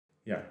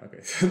Yeah,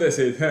 okay, so that's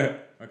it.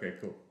 Okay,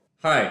 cool.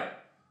 Hi,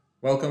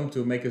 welcome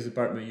to Makers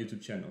Department YouTube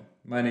channel.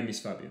 My name is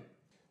Fabio.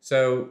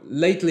 So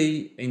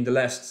lately, in the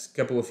last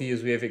couple of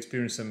years, we have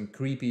experienced some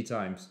creepy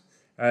times,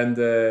 and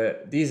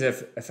these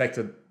have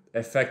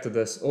affected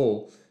us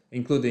all,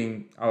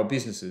 including our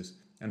businesses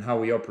and how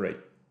we operate.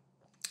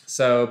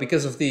 So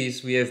because of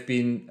these, we have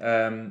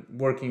been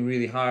working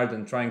really hard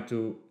and trying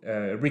to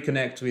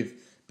reconnect with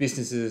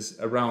businesses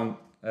around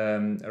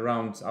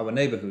our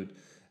neighborhood,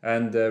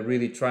 and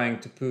really trying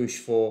to push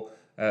for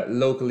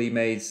locally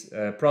made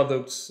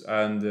products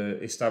and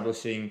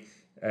establishing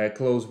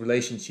close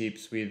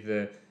relationships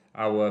with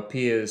our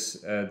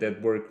peers that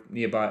work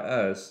nearby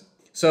us.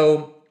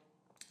 So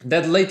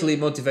that lately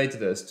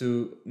motivated us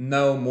to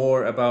know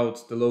more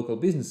about the local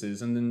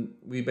businesses, and then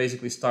we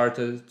basically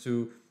started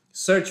to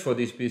search for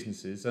these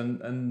businesses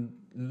and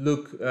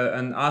look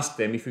and ask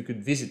them if we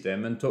could visit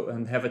them and talk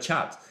and have a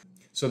chat.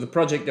 So the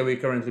project that we're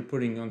currently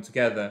putting on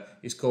together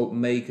is called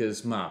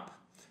Makers Map,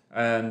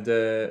 and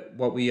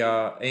what we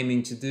are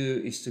aiming to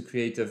do is to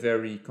create a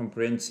very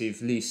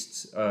comprehensive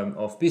list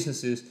of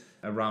businesses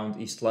around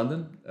East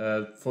London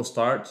for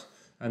start,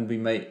 and we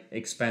may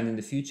expand in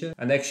the future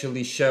and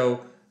actually show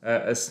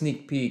a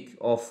sneak peek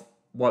of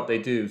what they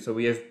do. So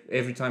we have,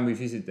 every time we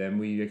visit them,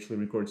 we actually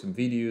record some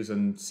videos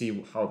and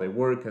see how they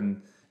work,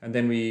 and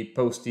then we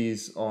post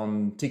these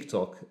on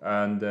TikTok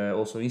and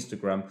also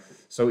Instagram.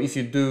 So if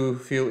you do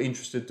feel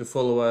interested to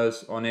follow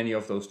us on any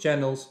of those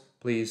channels,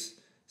 please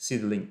see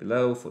the link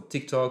below for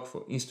TikTok,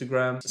 for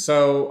Instagram.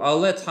 So I'll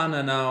let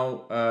Hannah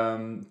now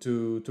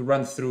to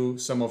run through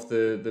some of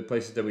the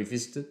places that we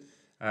visited,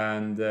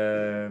 and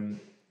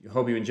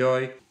hope you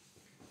enjoy.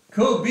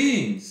 Cool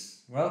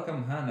beans!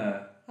 Welcome,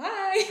 Hannah.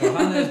 Hi! So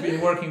Hannah has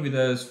been working with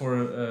us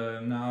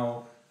for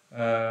now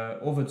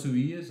over 2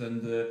 years,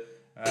 and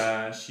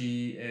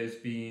she has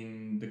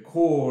been the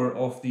core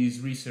of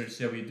these research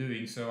that we're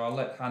doing. So I'll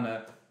let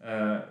Hannah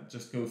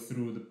just go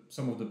through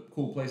some of the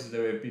cool places that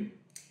we've been.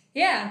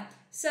 Yeah,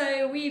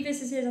 so we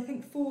visited, I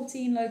think,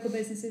 14 local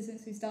businesses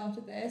since we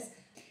started this.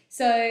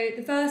 So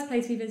the first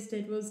place we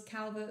visited was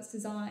Calvert's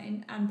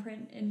Design and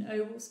Print in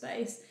Oval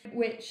Space,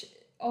 which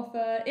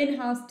offer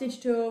in-house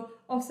digital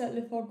offset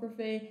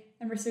lithography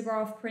and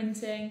risograph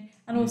printing,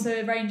 and also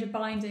a range of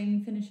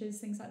binding finishes,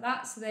 things like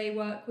that. So they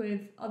work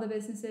with other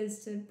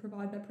businesses to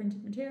provide their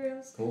printed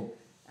materials. Cool.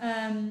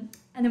 And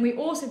then we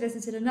also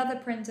visited another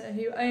printer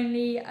who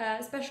only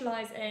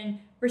specialise in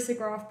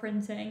risograph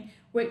printing,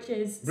 which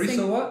is...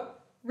 What?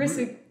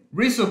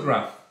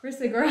 Risograph.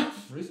 Risograph.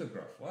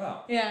 Risograph,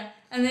 wow. Yeah,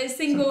 and it's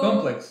single... Some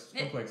complex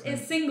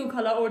it's single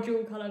colour or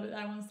dual colour, but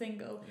that one's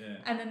single. Yeah.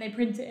 And then they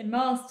print it in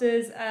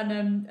masters and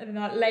then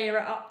like layer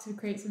it up to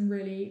create some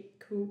really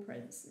cool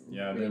prints.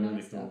 Yeah, really they're nice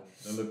really stuff.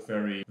 cool. They look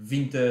very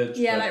vintage.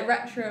 Yeah, like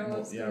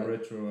retro. Yeah,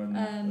 retro, and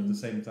at the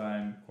same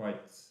time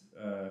quite,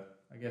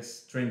 I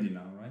guess, trendy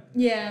now, right?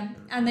 Yeah,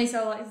 and they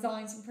sell like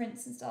designs and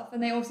prints and stuff,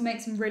 and they also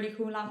make some really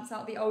cool lamps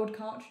out of the old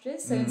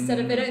cartridges. So instead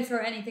of, they don't throw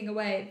anything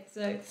away.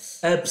 So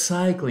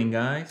upcycling,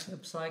 guys,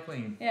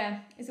 upcycling.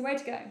 Yeah, it's a way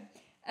to go.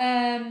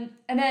 And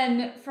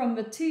then from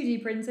the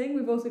 2D printing,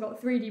 we've also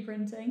got 3D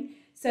printing.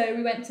 So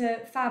we went to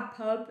Fab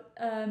Pub,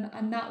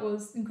 and that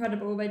was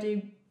incredible. They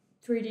do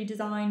 3D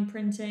design,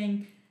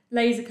 printing,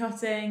 laser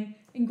cutting,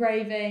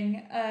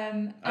 engraving.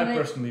 I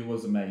personally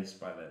was amazed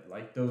by that.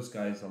 Like, those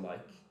guys are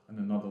like on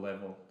another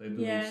level. They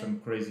do some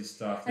crazy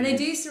stuff. And they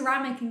do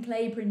ceramic and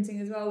clay printing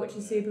as well, which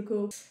is super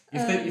cool.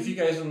 If you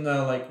guys don't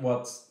know like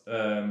what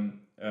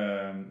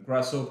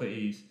Grasshopper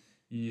is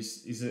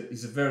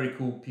a very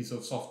cool piece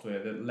of software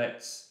that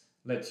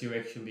lets you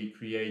actually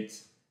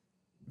create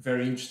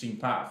very interesting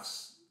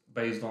paths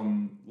based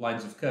on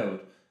lines of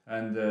code,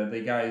 and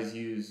the guys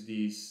use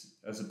these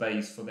as a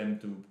base for them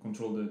to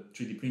control the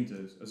 3D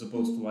printers, as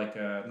opposed to like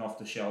an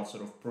off-the-shelf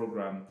sort of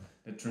program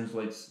that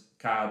translates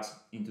CAD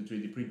into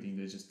 3D printing.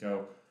 They just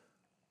go,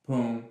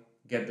 boom,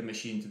 get the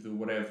machine to do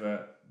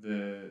whatever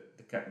the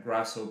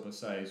Grasshopper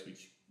says,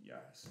 which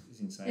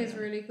is insane. It's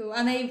really cool,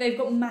 and they've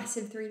got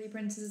massive 3D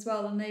printers as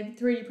well, and they've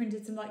 3D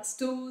printed some like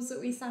stools that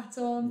we sat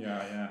on.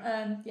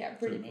 Yeah,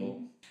 pretty neat.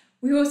 Cool.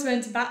 We also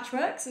went to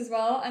Batchworks as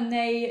well, and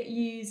they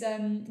use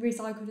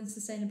recycled and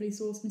sustainably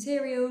sourced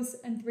materials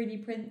and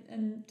 3D print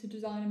and to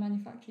design and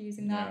manufacture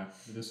using that. Yeah,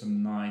 they do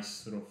some nice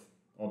sort of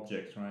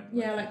objects, right?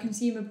 Yeah, like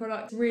consumer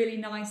products, really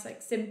nice,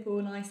 like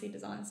simple, nicely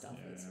designed stuff.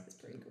 Yeah, it's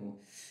pretty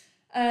cool.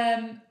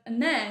 And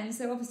then,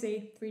 so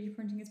obviously 3D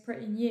printing is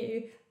pretty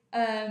new.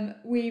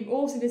 We've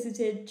also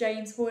visited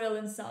James Hoyle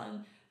and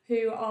Son,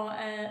 who are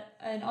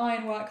an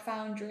ironwork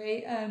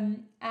foundry,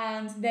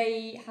 and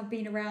they have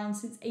been around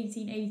since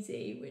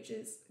 1880, which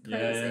is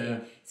crazy. Yeah.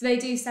 So they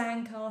do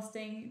sand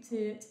casting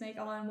to make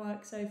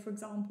ironwork. So, for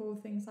example,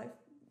 things like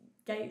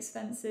gates,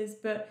 fences,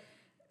 but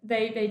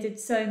they did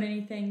so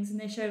many things, and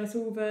they showed us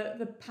all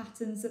the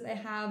patterns that they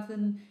have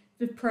and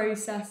the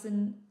process,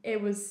 and it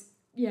was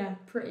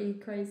pretty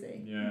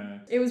crazy. Yeah.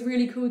 It was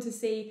really cool to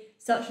see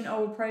such an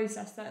old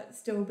process that's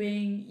still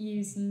being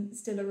used and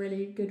still a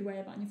really good way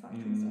of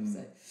manufacturing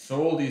stuff.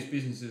 So all these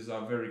businesses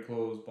are very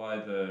close by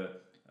the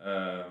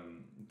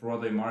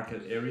Broadway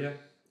Market area.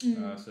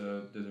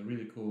 So there's a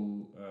really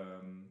cool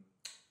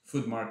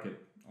food market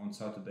on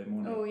Saturday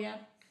morning. Oh yeah,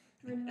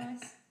 really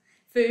nice.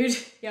 Food,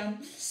 yum.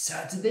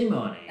 Saturday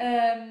morning.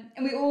 And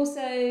we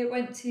also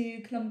went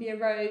to Columbia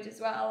Road as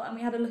well, and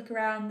we had a look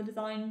around the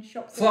design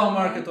shops. Flower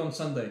market on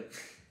Sunday.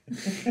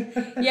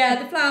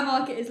 Yeah, the flower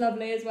market is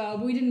lovely as well,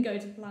 but we didn't go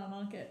to the flower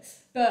market.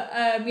 But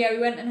yeah, we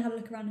went and had a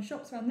look around the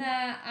shops around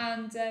there,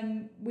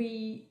 and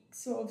we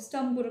sort of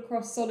stumbled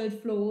across Solid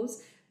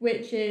Floors,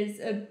 which is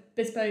a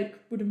bespoke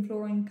wooden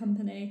flooring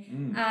company,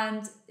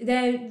 and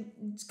they've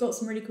got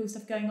some really cool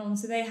stuff going on.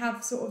 So they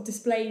have sort of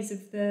displays of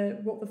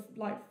what the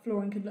like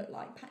flooring could look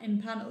like in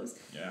panels,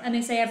 and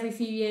they say every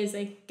few years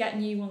they get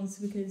new ones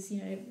because,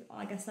 you know,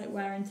 I guess like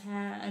wear and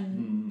tear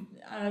and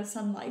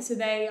sunlight. So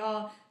they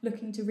are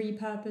looking to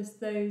repurpose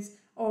those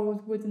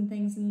old wooden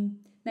things and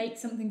make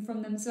something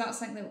from them. So that's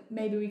something that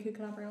maybe we could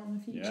collaborate on in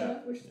the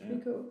future, which is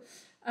pretty cool.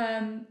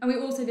 And we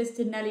also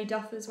visited Nellie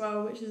Duff as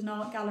well, which is an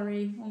art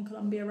gallery on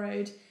Columbia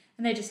Road,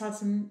 and they just had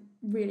some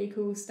really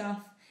cool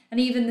stuff. And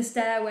even the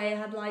stairway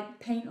had like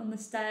paint on the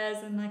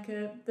stairs, and like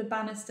the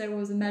banister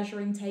was a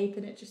measuring tape,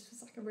 and it just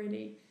was like a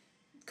really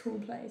cool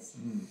place.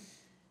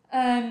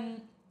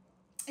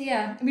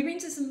 Yeah, and we've been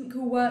to some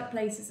cool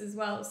workplaces as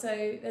well.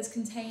 So there's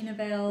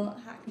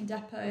Containerville, Hackney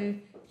Depot,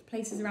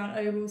 places around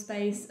Oval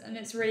Space, and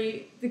it's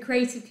really the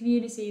creative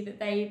community that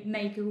they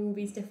make of all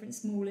these different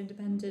small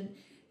independent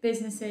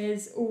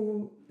businesses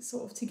all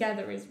sort of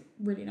together is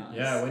really nice.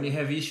 Yeah, when you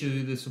have issue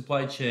with the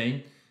supply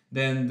chain,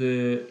 then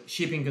the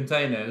shipping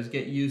containers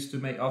get used to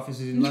make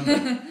offices in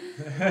London.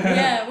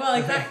 Yeah, well,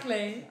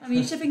 exactly. I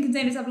mean, shipping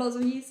containers have lots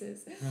of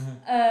uses.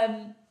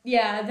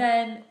 Yeah,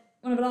 then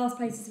one of the last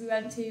places we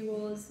went to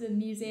was the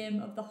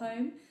Museum of the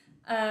Home.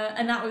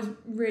 And that was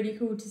really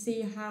cool to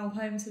see how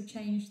homes have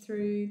changed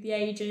through the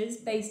ages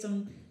based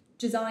on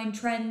design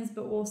trends,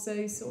 but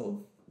also sort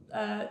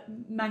of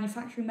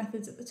manufacturing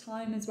methods at the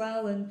time as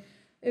well. And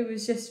it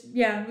was just,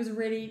 it was a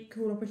really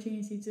cool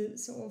opportunity to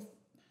sort of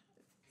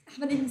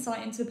have an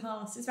insight into the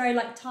past. It's very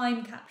like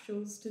time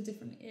capsules to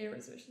different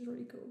eras, which is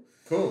really cool.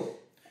 Cool.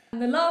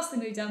 And the last thing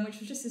we've done, which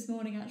was just this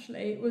morning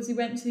actually, was we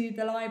went to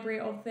the Library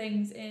of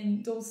Things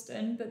in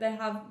Dalston, but they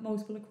have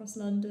multiple across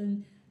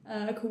London,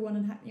 a cool one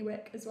in Hackney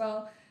Wick as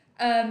well.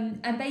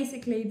 And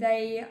basically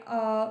they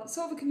are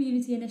sort of a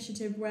community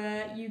initiative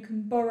where you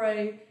can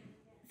borrow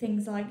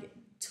things like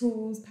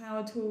tools,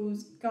 power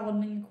tools,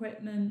 gardening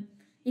equipment,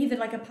 even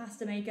like a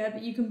pasta maker,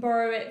 but you can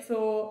borrow it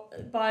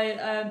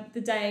by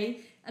the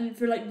day and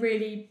for like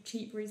really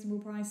cheap, reasonable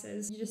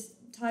prices. You just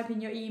type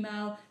in your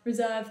email,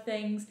 reserve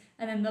things,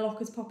 and then the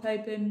lockers pop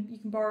open, you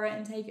can borrow it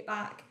and take it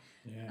back.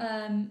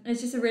 And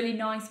it's just a really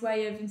nice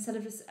way of, instead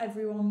of just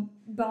everyone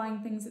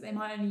buying things that they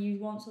might only use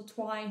once or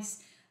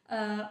twice,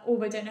 or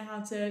they don't know how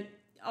to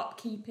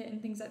upkeep it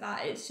and things like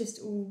that, it's just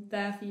all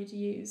there for you to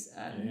use.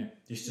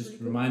 This just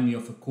really remind me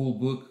of a cool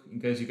book, in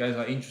case you guys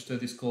are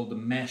interested. It's called The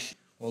Mesh,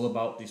 all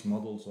about these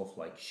models of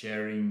like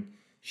sharing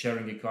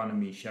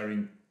economy,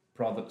 sharing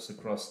products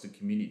across the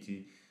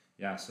community.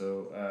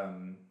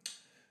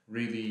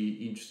 Really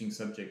interesting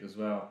subject as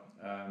well,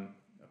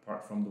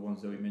 apart from the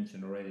ones that we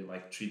mentioned already,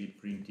 like 3D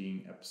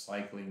printing,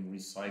 upcycling,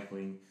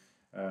 recycling,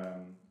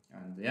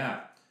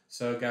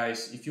 So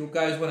guys, if you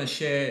guys want to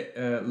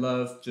share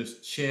love,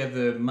 just share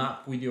the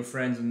map with your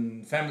friends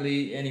and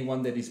family,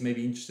 anyone that is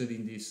maybe interested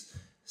in this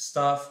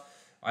stuff,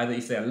 either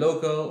if they are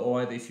local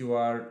or either if you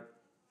are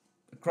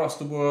across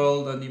the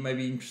world and you may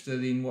be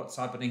interested in what's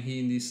happening here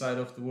in this side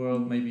of the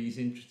world. Maybe it's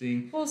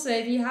interesting. Also,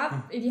 if you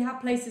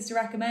have places to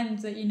recommend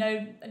that you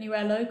know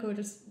anywhere local,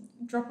 just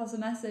drop us a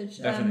message.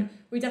 Definitely.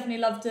 We definitely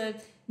love to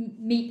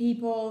meet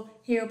people,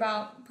 hear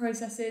about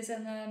processes,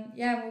 and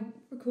we'll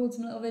record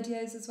some little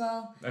videos as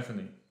well.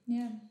 Definitely.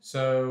 Yeah.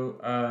 So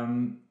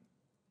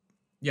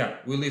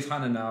we'll leave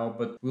Hannah now,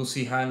 but we'll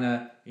see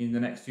Hannah in the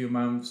next few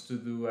months to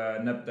do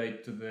an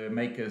update to the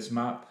Makers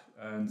map,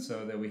 and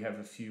so that we have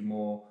a few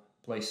more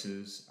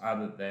places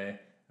added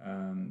there.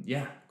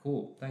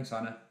 Cool. Thanks,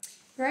 Hannah.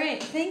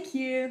 Great. Thank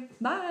you.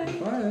 Bye.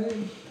 Bye.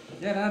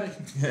 Get at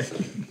it.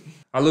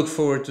 I look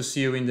forward to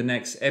see you in the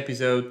next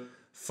episode.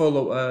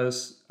 Follow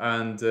us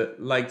and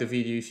like the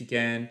video if you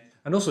can,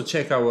 and also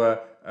check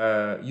our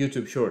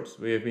YouTube shorts.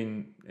 We have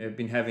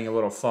been having a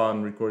lot of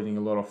fun recording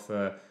a lot of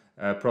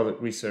product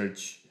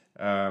research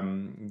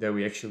that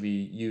we actually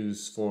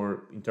use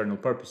for internal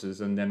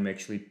purposes, and then we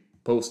actually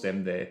post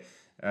them there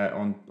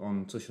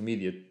on social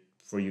media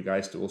for you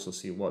guys to also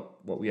see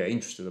what we are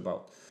interested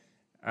about.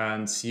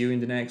 And see you in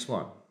the next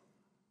one.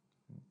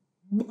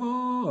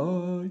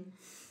 Bye.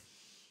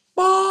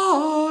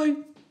 Bye.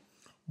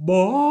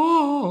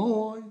 Bye.